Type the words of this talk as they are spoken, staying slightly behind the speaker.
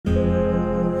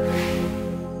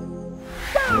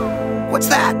What's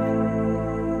that?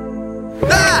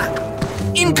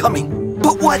 Ah! Incoming!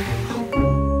 But what?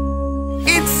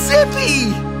 It's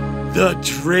Zippy! The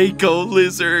Draco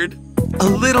Lizard. A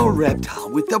little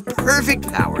reptile with the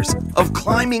perfect powers of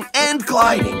climbing and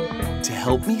gliding to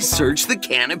help me search the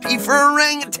canopy for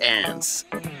orangutans.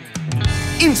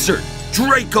 Insert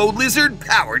Draco Lizard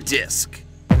Power Disc.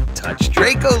 Touch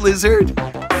Draco Lizard.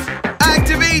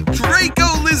 Activate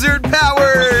Draco Lizard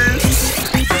powers!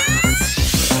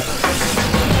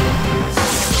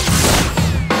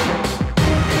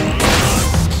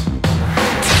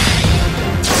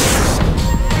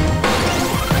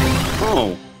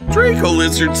 Oh, Draco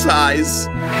Lizard size.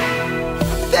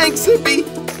 Thanks, Zippy.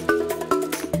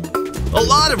 A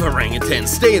lot of orangutans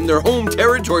stay in their home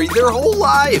territory their whole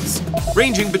lives,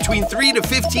 ranging between 3 to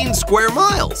 15 square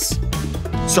miles.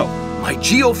 So, my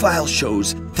geofile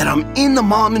shows that I'm in the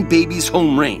mom and baby's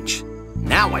home range.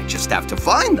 Now I just have to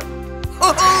find them.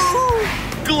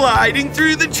 Oh, gliding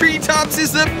through the treetops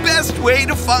is the best way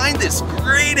to find this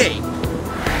great ape.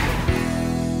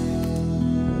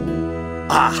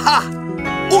 Aha!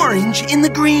 Orange in the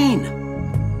green.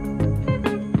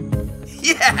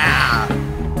 Yeah!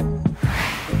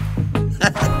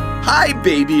 Hi,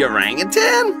 baby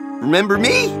orangutan. Remember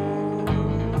me?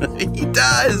 He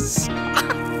does.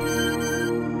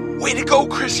 Way to go,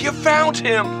 Chris, you found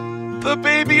him! The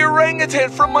baby orangutan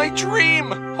from my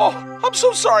dream! Oh, I'm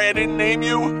so sorry I didn't name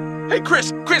you. Hey,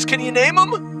 Chris, can you name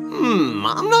him?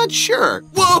 I'm not sure.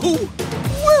 Whoa!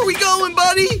 Where are we going,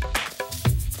 buddy?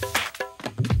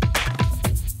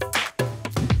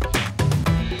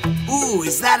 Ooh,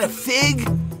 is that a fig?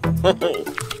 Oh,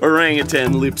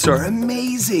 orangutan lips are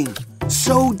amazing.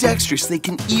 So dexterous they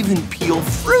can even peel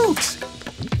fruit.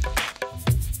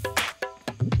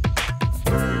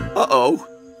 Uh-oh.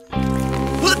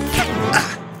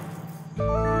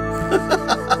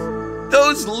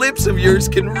 Those lips of yours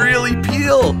can really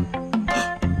peel.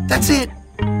 That's it.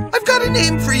 I've got a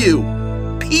name for you.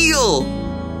 Peel.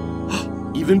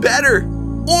 Even better.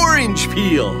 Orange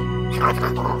Peel.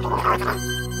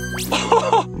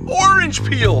 Orange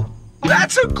Peel!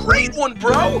 That's a great one,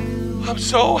 bro! I'm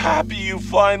so happy you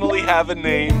finally have a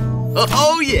name.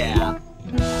 Oh, yeah.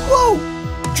 Whoa!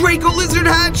 Draco Lizard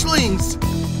hatchlings!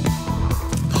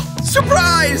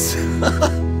 Surprise!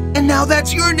 And now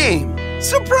that's your name.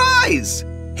 Surprise!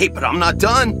 Hey, but I'm not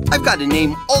done. I've got to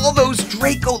name all those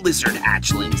Draco Lizard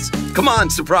hatchlings. Come on,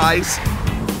 Surprise.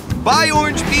 Bye,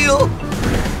 Orange Peel.